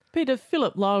Peter,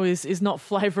 Philip Lowe is not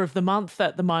flavour of the month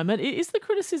at the moment. Is the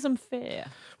criticism fair?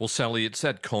 Well, Sally, it's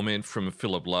that comment from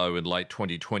Philip Lowe in late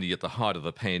 2020 at the height of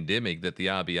the pandemic that the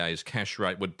RBA's cash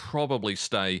rate would probably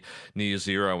stay near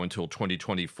zero until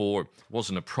 2024. It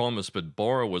wasn't a promise, but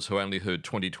borrowers who only heard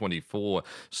 2024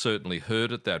 certainly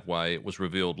heard it that way. It was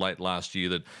revealed late last year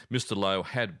that Mr Lowe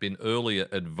had been earlier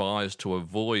advised to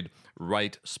avoid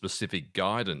rate-specific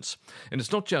guidance. And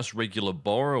it's not just regular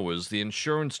borrowers. The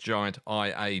insurance giant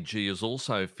IAG is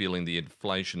also feeling the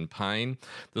inflation pain.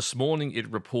 This morning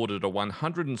it reported a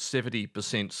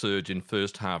 170% surge in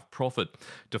first half profit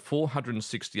to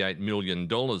 $468 million,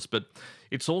 but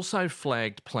it's also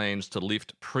flagged plans to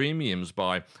lift premiums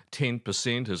by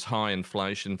 10% as high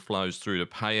inflation flows through to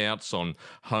payouts on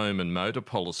home and motor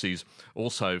policies.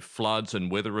 Also, floods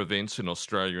and weather events in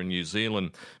Australia and New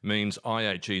Zealand means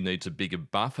IAG needs a bigger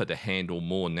buffer to handle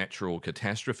more natural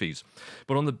catastrophes.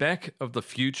 But on the back of the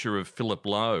future of Philip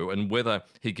Lowe and whether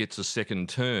he gets a second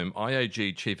term,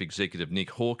 IAG Chief Executive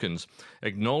Nick Hawkins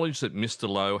acknowledged that Mr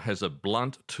Lowe has a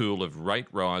blunt tool of rate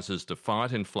rises to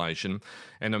fight inflation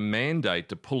and a mandate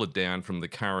to pull it down from the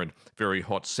current very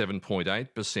hot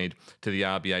 7.8% to the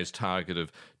RBA's target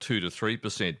of 2 to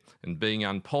 3%. And being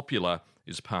unpopular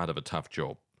is part of a tough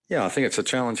job. Yeah, I think it's a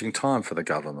challenging time for the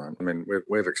government. I mean,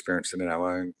 we've experienced it in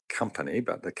our own company,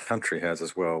 but the country has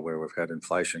as well, where we've had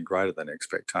inflation greater than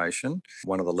expectation.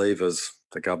 One of the levers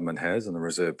the government has and the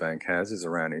Reserve Bank has is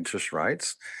around interest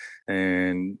rates.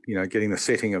 And, getting the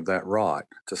setting of that right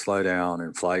to slow down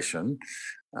inflation,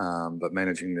 but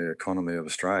managing the economy of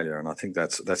Australia. And I think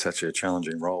that's actually a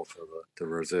challenging role for the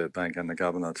Reserve Bank and the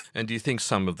government. And do you think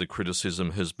some of the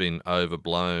criticism has been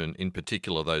overblown, in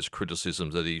particular those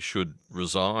criticisms that he should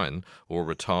resign or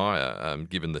retire,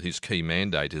 given that his key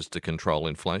mandate is to control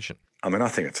inflation? I mean, I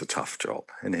think it's a tough job,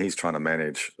 and he's trying to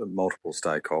manage multiple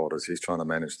stakeholders. He's trying to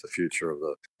manage the future of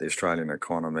the Australian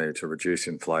economy to reduce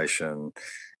inflation.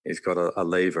 He's got a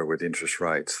lever with interest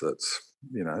rates that's,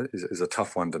 is a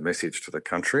tough one to message to the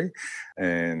country.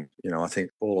 And, I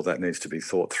think all of that needs to be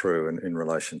thought through in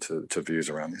relation to views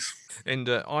around this. And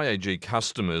IAG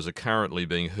customers are currently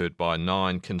being hurt by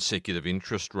 9 consecutive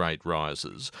interest rate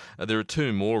rises. There are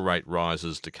 2 more rate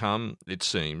rises to come, it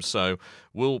seems. So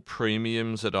will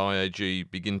premiums at IAG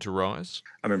begin to rise?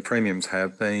 I mean, premiums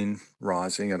have been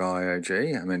rising at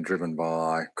IAG, driven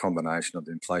by a combination of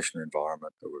the inflationary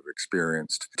environment that we've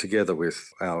experienced, together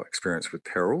with our experience with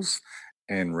perils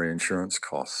and reinsurance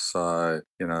costs. So,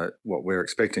 what we're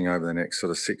expecting over the next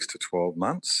sort of 6 to 12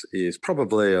 months is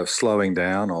probably a slowing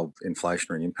down of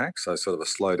inflationary impacts, so sort of a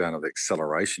slowdown of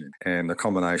acceleration. And the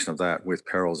combination of that with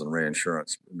perils and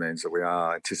reinsurance means that we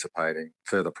are anticipating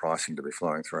further pricing to be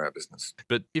flowing through our business.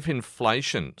 But if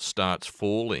inflation starts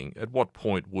falling, at what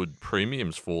point would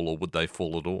premiums fall, or would they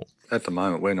fall at all? At the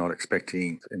moment, we're not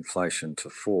expecting inflation to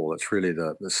fall. It's really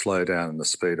the slowdown and the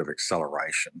speed of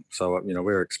acceleration. So,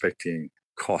 we're expecting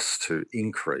costs to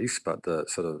increase, but the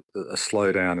sort of a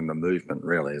slowdown in the movement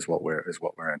really is what we're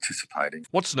anticipating.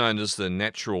 What's known as the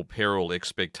natural peril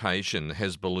expectation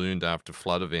has ballooned after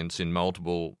flood events in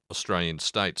multiple Australian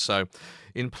states. So,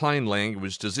 in plain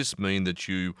language, does this mean that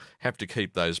you have to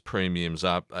keep those premiums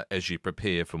up as you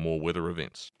prepare for more weather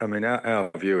events? I mean,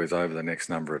 our view is over the next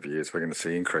number of years, we're going to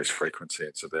see increased frequency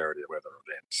and severity of weather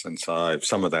events. And so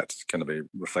some of that's going to be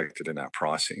reflected in our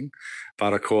pricing.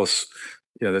 But of course,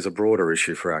 there's a broader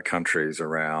issue for our countries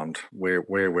around where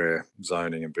we're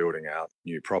zoning and building out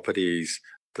new properties,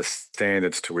 the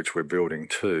standards to which we're building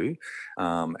to,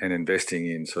 and investing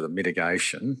in sort of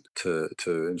mitigation to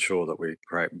ensure that we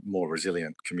create more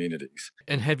resilient communities.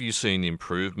 And have you seen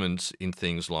improvements in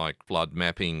things like flood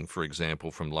mapping, for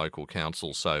example, from local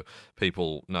councils, so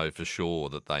people know for sure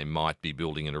that they might be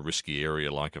building in a risky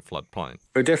area like a floodplain?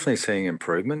 We're definitely seeing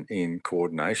improvement in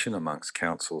coordination amongst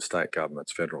councils, state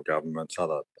governments, federal governments,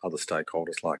 other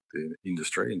stakeholders like the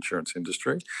insurance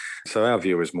industry. So our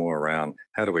view is more around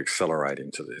how do we accelerate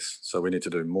into this? So we need to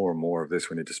do more and more of this.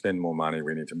 We need to spend more money.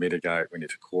 We need to mitigate. We need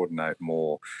to coordinate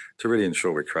more to really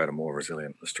ensure we create a more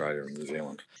resilient Australia and New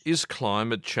Zealand. Is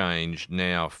climate change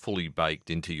now fully baked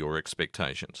into your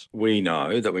expectations? We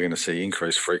know that we're going to see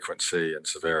increased frequency and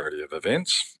severity of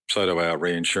events. So do our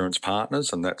reinsurance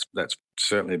partners, and that's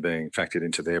certainly being factored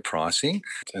into their pricing.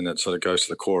 And that sort of goes to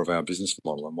the core of our business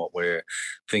model and what we're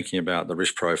thinking about, the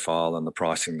risk profile and the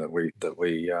pricing that we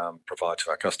provide to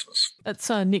our customers. That's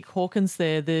Nick Hawkins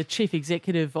there, the Chief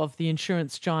Executive of the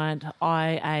insurance giant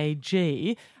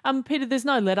IAG. Peter, there's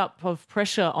no let-up of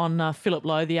pressure on Philip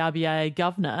Lowe, the RBA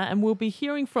Governor, and we'll be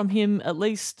hearing from him at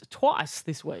least twice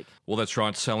this week. Well, that's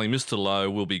right, Sally. Mr Lowe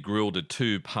will be grilled at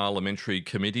 2 parliamentary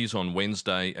committees on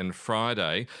Wednesday and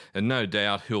Friday, and no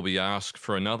doubt he'll be asked ask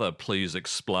for another please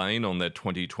explain on that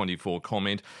 2024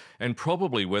 comment, and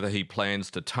probably whether he plans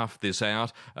to tough this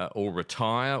out or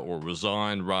retire or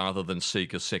resign rather than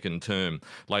seek a second term.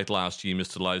 Late last year,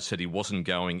 Mr Lowe said he wasn't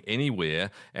going anywhere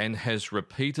and has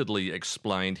repeatedly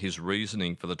explained his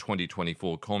reasoning for the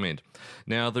 2024 comment.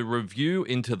 Now, the review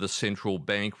into the central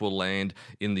bank will land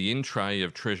in the in-tray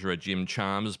of Treasurer Jim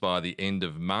Chalmers by the end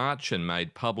of March and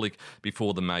made public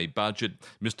before the May budget.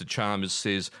 Mr Chalmers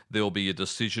says there'll be a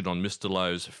decision on Mr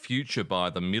Lowe's future by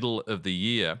the middle of the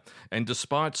year, and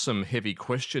despite some heavy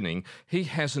questioning, he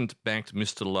hasn't backed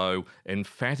Mr Lowe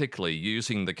emphatically,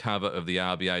 using the cover of the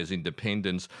RBA's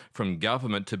independence from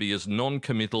government to be as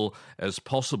non-committal as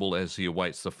possible as he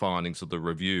awaits the findings of the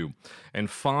review. And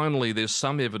finally, there's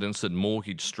some evidence that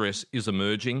mortgage stress is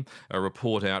emerging. A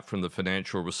report out from the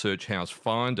financial research house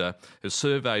Finder has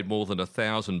surveyed more than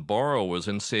 1,000 borrowers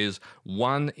and says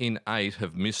 1 in 8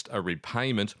 have missed a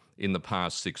repayment in the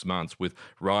past 6 months, with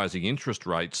rising interest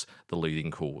rates the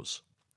leading cause.